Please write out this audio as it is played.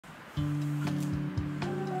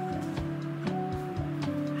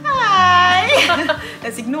Hi!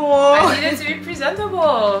 Let's ignore. I needed to be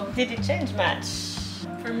presentable. Did it change much?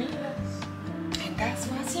 For me, yes. And that's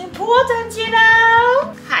what's important, you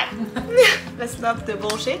know? Hi. Let's stop the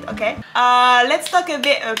bullshit, okay? Let's talk a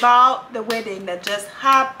bit about the wedding that just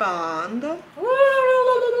happened.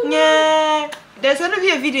 Yeah. There's gonna be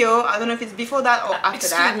a video, I don't know if it's before that or after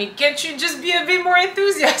that. Excuse me, can't you just be a bit more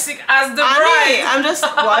enthusiastic as the bride? I'm just,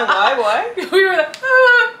 why? We were like,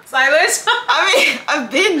 silence. I mean, I've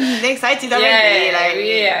been excited already.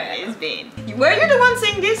 It's been. Were you the one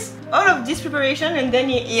saying this? All of this preparation and then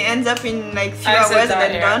it ends up in like few hours and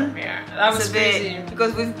then done? Yeah, that was crazy.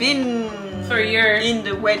 Because we've been for a year in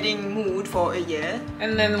the wedding mood for a year.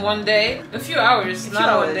 And then one day, a few hours,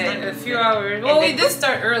 not one day, a few hours. Well, we did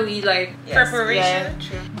start early, like preparation. Yeah,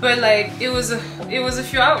 true. But like it was a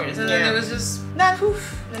few hours and then it was just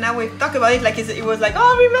poof. And now we talk about it like it was like,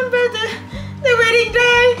 oh, remember the wedding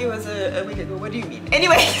day? It was a week ago. What do you mean?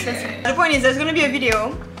 Anyway, the point is there's gonna be a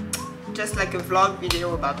video, just like a vlog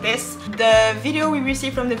video about this. The video we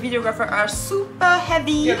received from the videographer are super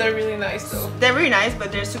heavy. Yeah, they're really nice though. They're really nice,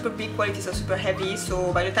 but they're super big quality, so super heavy.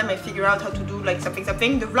 So by the time I figure out how to do like something,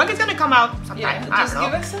 the vlog is gonna come out sometime. Yeah, just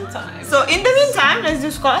give us some time. So in the meantime, let's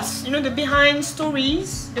discuss, you know, the behind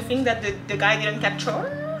stories, the thing that the guy didn't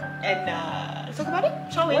capture, and let's talk about it,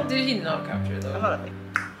 shall we? What did he not capture though? A lot of it.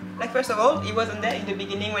 Like, first of all, he wasn't there in the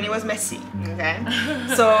beginning when it was messy, okay?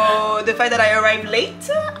 So the fact that I arrived late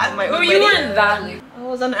at my own wedding. You weren't that late. I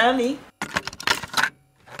wasn't early.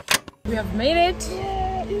 We have made it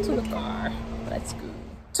to the car. Let's go.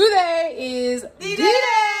 Today is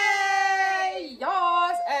D-Day!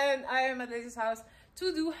 Yes! And I am at Lizzie's house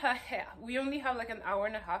to do her hair. We only have like an hour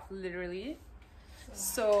and a half, literally.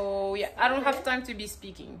 So yeah, I don't have time to be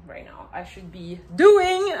speaking right now. I should be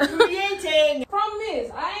creating. Promise,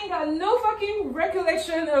 I ain't got no fucking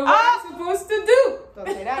recollection of what I'm supposed to do. Don't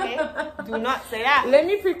say that, eh? Do not say that. Let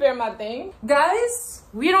me prepare my thing. Guys,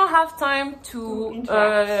 we don't have time to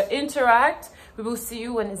interact. We will see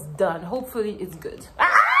you when it's done. Hopefully it's good.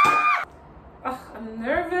 Oh, I'm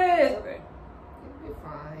nervous. Okay. You'll be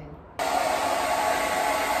fine.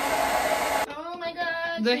 Oh my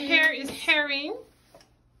god. The hair is hairing.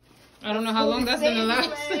 I don't know how long that's gonna last.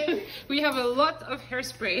 We have a lot of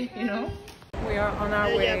hairspray, you know. We are on our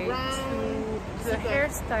way to the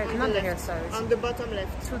hairstyle, not the hairstylist. On the bottom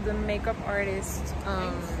left. To the makeup artist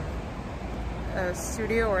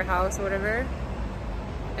studio or house or whatever.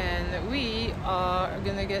 And we are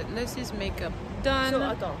gonna get Leslie's makeup done. So,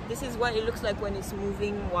 attends, this is what it looks like when it's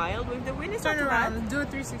moving wild with the wind. Turn around, do a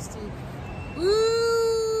 360. Ooh!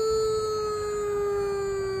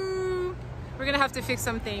 We're gonna have to fix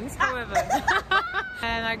some things, however.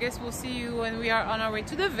 And I guess we'll see you when we are on our way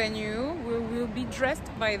to the venue. We will be dressed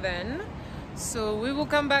by then. So we will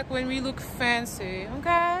come back when we look fancy,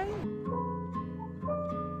 okay?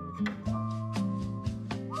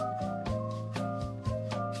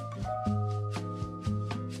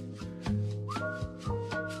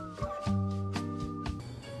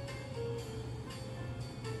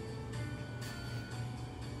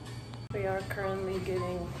 We are currently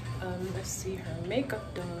getting let's see, her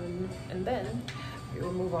makeup done, and then we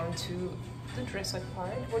will move on to the dress up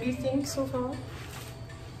part. What do you think so far?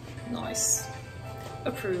 Nice.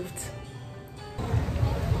 Approved.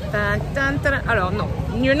 Dun, dun, dun. Alors, no,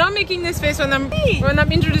 you're not making this face when I'm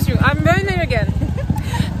introducing you. I'm going there again.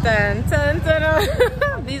 Dun, dun, dun,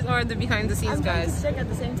 dun. These are the behind the scenes, guys. I'm going to check at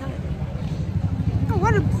the same time. Oh,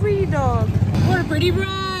 what a pretty dog. What a pretty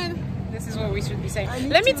bride. This is what we should be saying.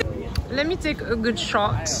 Let me take a good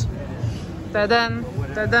shot. Ta-dan,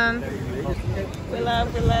 ta-dan. We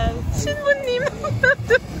love.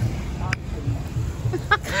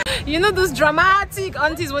 You know those dramatic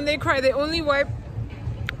aunties when they cry, they only wipe.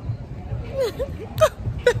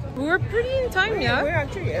 We're pretty in time, yeah? We're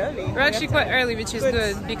actually early. We're actually quite early, which is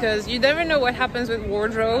good because you never know what happens with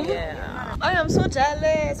wardrobe. Yeah. I am so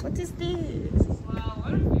jealous. What is this? Wow,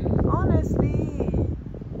 what a view. Honestly.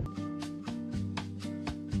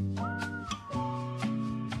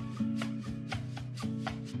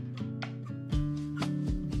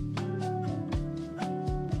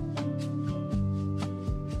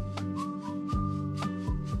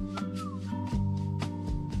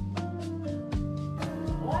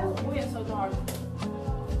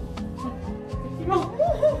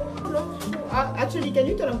 Actually, can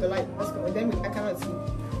you turn off the light? Let's go. Then I cannot see.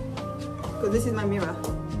 Because this is my mirror.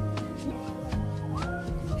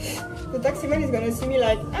 The taxi man is gonna see me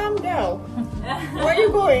like, girl. Where are you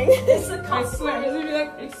going? It's a I swear, he's gonna be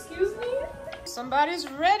like, excuse me?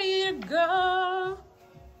 Somebody's ready to go.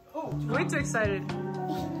 Oh, way too excited.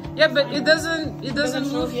 Yeah, but it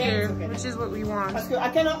doesn't move yeah, here, okay. which is what we want. I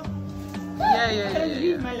cannot. Yeah.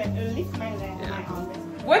 Lift my arm.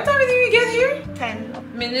 What time did we get here?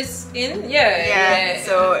 10 minutes in. Yeah.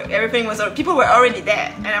 So everything was. People were already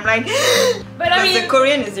there, and I'm like. But I mean, the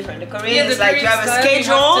Korean is different. The Korean is the like Korean you have a style,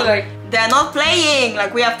 schedule. you have to, like, they're not playing.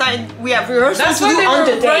 Like we have time. We have rehearsals that's to why do they on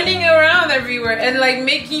the were day. running around everywhere and like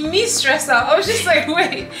making me stressed out. I was just like,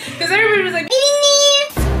 wait, because everybody was like.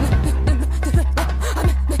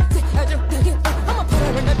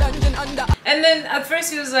 And then at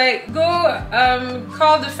first he was like, go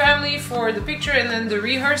call the family for the picture and then the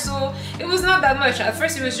rehearsal. It was not that much. At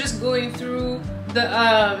first he was just going through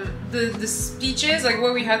the speeches, like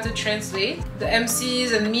what we had to translate, the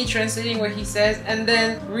MCs and me translating what he says, and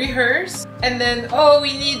then rehearse. And then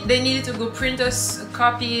they needed to go print us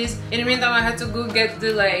copies. In the meantime, I had to go get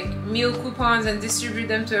the like meal coupons and distribute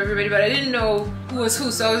them to everybody, but I didn't know who was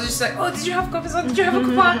who, so I was just like, oh, did you have copies? Oh, did you have a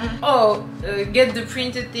coupon? Get the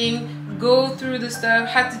printed thing, go through the stuff,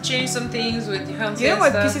 had to change some things with the You know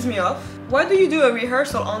what pisses me off? Why do you do a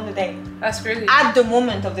rehearsal on the day? That's crazy. At the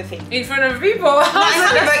moment of the thing. In front of people. No,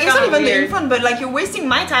 it's not even the in front, but like you're wasting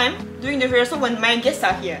my time doing the rehearsal when my guests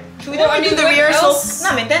are here. Should we do the rehearsal?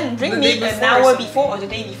 No, but then bring me an hour before or the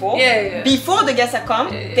day before. Yeah. Before the guests have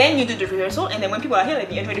come, then you do the rehearsal, and then when people are here, let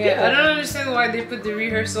me enjoy the people. I don't understand why they put the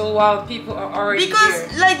rehearsal while people are already because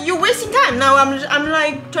here. Like you're wasting time. Now I'm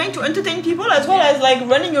like trying to entertain people as well as like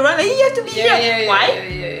running around. Like, you have to be here. Why?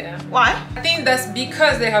 Yeah. Why? I think that's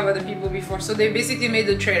because they have other people before, so they basically made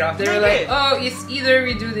the trade-off. They were like, oh, it's either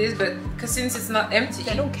we do this, but since it's not empty,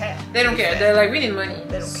 they don't care. They don't care. They're like, we need money.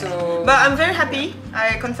 They don't care. But I'm very happy.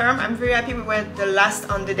 I confirm. I'm very happy we were the last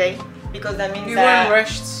on the day, because that means we weren't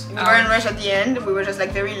rushed. We weren't rushed at the end. We were just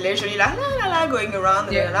like very leisurely, like going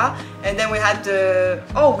around, and then we had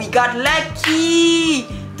we got lucky.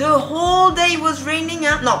 The whole day was raining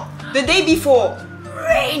out. No, the day before.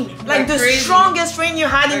 Rain! Like the strongest rain you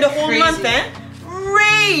had in the whole month,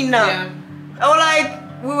 Rain! Yeah. Or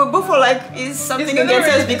like we were both like, is something against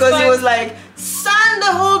us, because it was like sun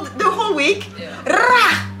the whole week.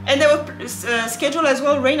 And there was scheduled as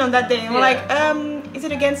well rain on that day. And we're like, is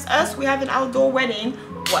it against us? We have an outdoor wedding.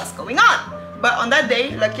 What's going on? But on that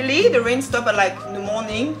day, luckily, the rain stopped at like in the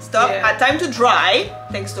morning. Had time to dry,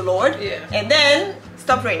 thanks to Lord. And then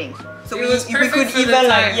stopped raining. So we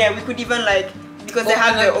could even like because they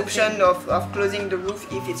have the option of closing the roof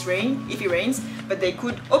if it rains, but they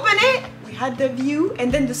could open it. We had the view,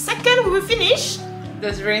 and then the second we were finished,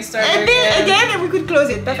 the rain started and then again we could close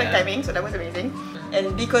it. Perfect timing, so that was amazing.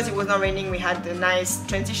 And because it was not raining, we had the nice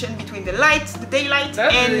transition between the lights, the daylight,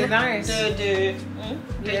 and really nice. the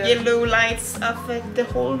yellow lights of the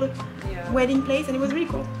whole wedding place, and it was really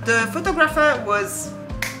cool. The photographer was.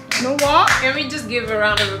 You know what? Can we just give a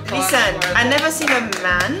round of applause? Listen, I never seen a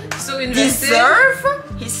man deserve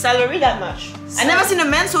his salary that much. I never seen a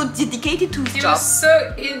man so dedicated to his job. He was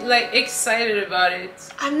so excited about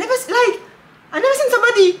it. I never seen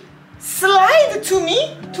somebody slide to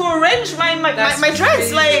me to arrange my dress.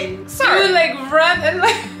 Crazy. Like, sir. You would like run and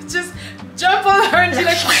like just jump on her and she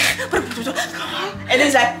like and then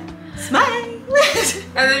he's like, smile.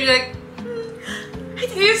 And then you're like,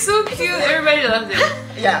 he's so cute. Everybody loved him.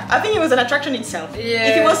 Yeah, I think it was an attraction itself. Yeah.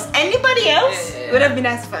 If it was anybody else, it would have been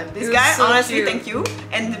as fun. This guy, so honestly, cute. thank you.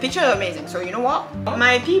 And the picture is amazing. So you know what?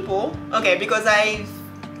 My people, because I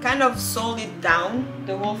kind of sold it down,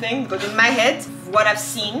 the whole thing, because in my head, what I've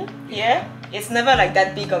seen here, it's never like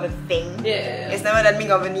that big of a thing. It's never that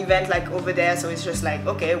big of an event like over there. So it's just like,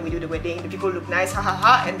 okay, we do the wedding, the people look nice,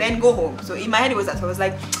 and then go home. So in my head it was that. So I was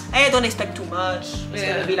like, I don't expect too much. It's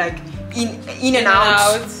gonna be like in and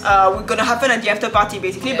out. We're gonna happen at the after party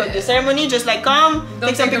basically, but the ceremony just like come,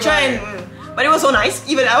 take some picture but it was so nice.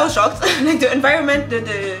 Even I was shocked. Like the environment,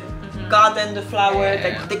 the garden, the flower,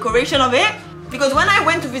 the decoration of it. Because when I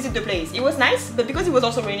went to visit the place, it was nice, but because it was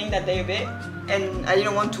also raining that day a bit, and I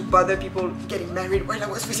didn't want to bother people getting married while I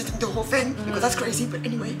was visiting the whole thing, because that's crazy, but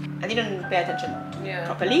anyway, I didn't pay attention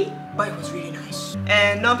properly, but it was really nice.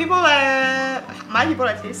 And now people, my people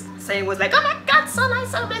at least, say it was like, oh my god, so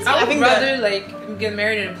nice, so amazing. I would rather like get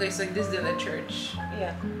married in a place like this than a church.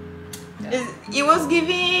 It was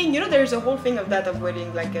giving, there's a whole thing of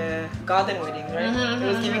wedding, like a garden wedding, right? It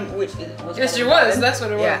was giving, which it was. Yes, it was. That's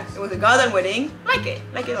what it was. Yeah, it was a garden wedding. Like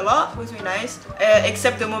it a lot. It was really nice.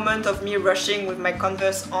 Except the moment of me rushing with my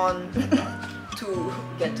Converse on to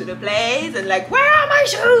get to the place and like, where are my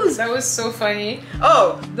shoes? That was so funny.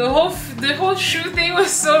 Oh, the whole shoe thing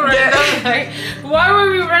was so random. Like, why were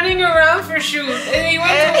we running around for shoes? And we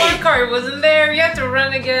went to one car, it wasn't there. You had to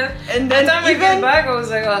run again. And then by the time I got back, I was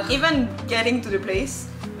like, oh. Even getting to the place,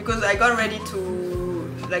 because I got ready to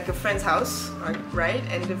like a friend's house, right?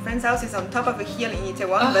 And the friend's house is on top of a hill in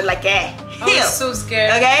Itaewon, but like a hill. I was so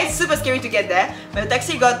scared. Okay, super scary to get there. But the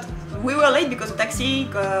taxi we were late because the taxi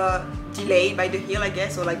got delayed by the hill, I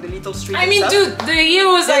guess, or like the little street. I mean, dude, the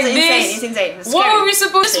hill was like this. It's insane. It's what scary. were we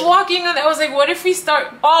supposed to walking on? I was like, what if we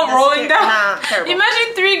start all rolling down? Nah, terrible.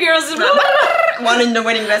 Imagine 3 girls. One in the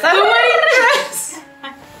wedding dress. The wedding dress.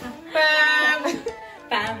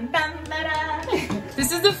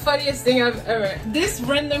 This is the funniest thing I've ever. This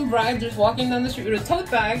random bride just walking down the street with a tote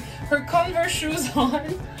bag, her Converse shoes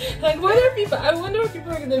on. Like, what are people? I wonder what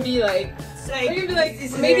people are gonna be like. They're gonna be like,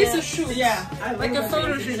 maybe it's a shoot. Yeah, like a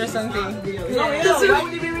photo shoot or something. Why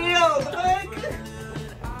would it be real?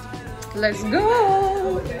 Let's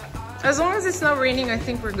go. As long as it's not raining, I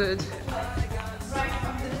think we're good.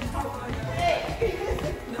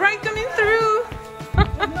 Right coming through.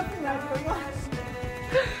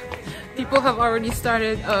 People have already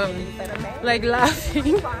started like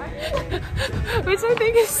laughing, which I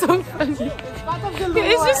think is so funny.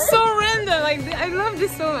 It's just so random. Like, I love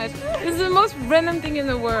this so much. It's the most random thing in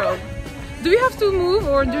the world. Do we have to move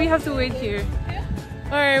or do we have to wait here?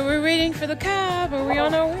 Alright, we're waiting for the cab. Are we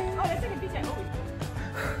on our way?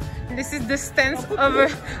 This is the stance of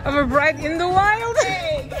a bride in the wild.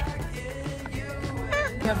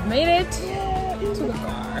 We have made it to the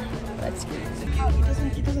car. Let's go.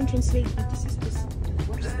 It doesn't translate, but this is this.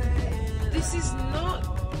 This is not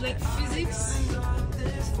like physics.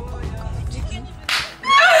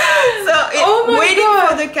 So waiting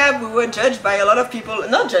for the cab, we were judged by a lot of people.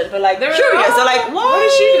 Not judged, but like They're curious. like, So like, what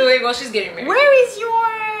is she doing? Well, she's getting married. Where is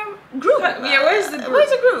your groom? Yeah, where's the groom?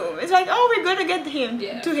 Where's the groom? It's like, oh, we're gonna get him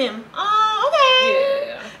to him. Oh, okay.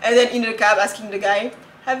 Yeah. And then in the cab, asking the guy,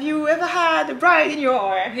 have you ever had a bride in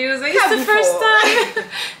your? He was like, it's the first time.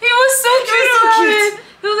 He was so cute about it.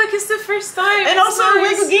 He was like, it's the first time. And also a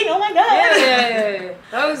wig again. Oh my god. Yeah.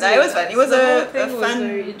 That was it was fun. It was a fun.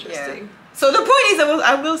 Very interesting. Yeah. So the point is,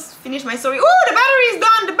 I will finish my story. Oh, the battery is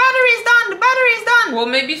done. The battery is done. The battery is done. Well,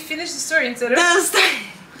 maybe finish the story instead of. Just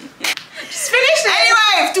finished it.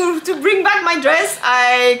 Anyway, to bring back my dress,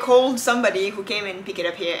 I called somebody who came and pick it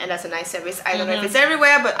up here, and that's a nice service. I don't know if it's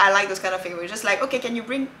everywhere, but I like those kind of things. We're just like, okay, can you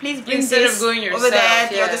please bring instead this of going yourself, over there,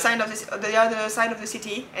 the other side of the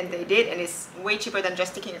city, and they did, and it's way cheaper than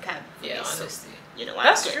just taking a cab. Yeah, honestly. You know what?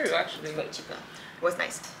 That's true, actually. Way cheaper. It was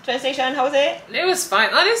nice. Translation, how was it? It was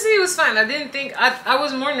fine. Honestly, it was fine. I didn't think I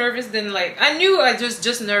was more nervous than like I knew I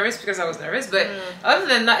just nervous because I was nervous, but other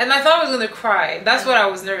than that, and I thought I was gonna cry. That's what I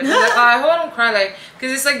was nervous. I was like, I hope I don't cry, like,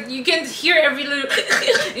 because it's like you can hear every little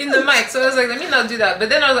in the mic. So I was like, let me not do that. But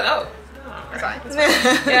then I was like, oh. It's fine.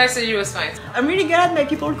 Yeah, actually it was fine. I'm really glad my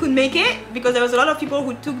people could make it because there was a lot of people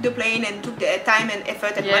who took the plane and took the time and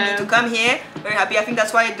effort and money to come here. Very happy. I think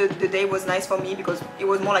that's why the day was nice for me because it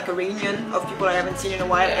was more like a reunion of people I haven't seen in a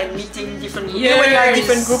while and meeting different groups. You know, when you have a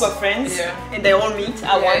different group of friends and they all meet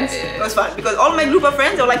at once. It was fun because all my group of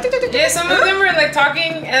friends they were like some of them were like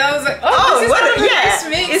taltalking and I was like, oh, this is kind of a nice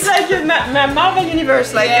mix. It's like my Marvel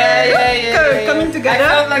universe, like coming together.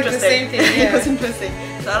 I felt like the same thing. It was interesting.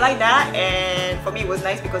 So I like that, and for me it was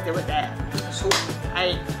nice because they were there. So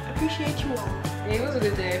I appreciate you all. It was a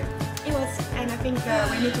good day. It was, and I think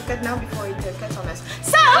we need to cut now before it cuts on us.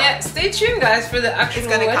 So yeah, stay tuned, guys, for the actual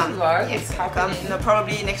wedding vlog. Yes, it's gonna come. No,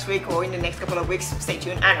 probably next week or in the next couple of weeks. Stay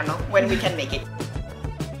tuned. I don't know when we can make it.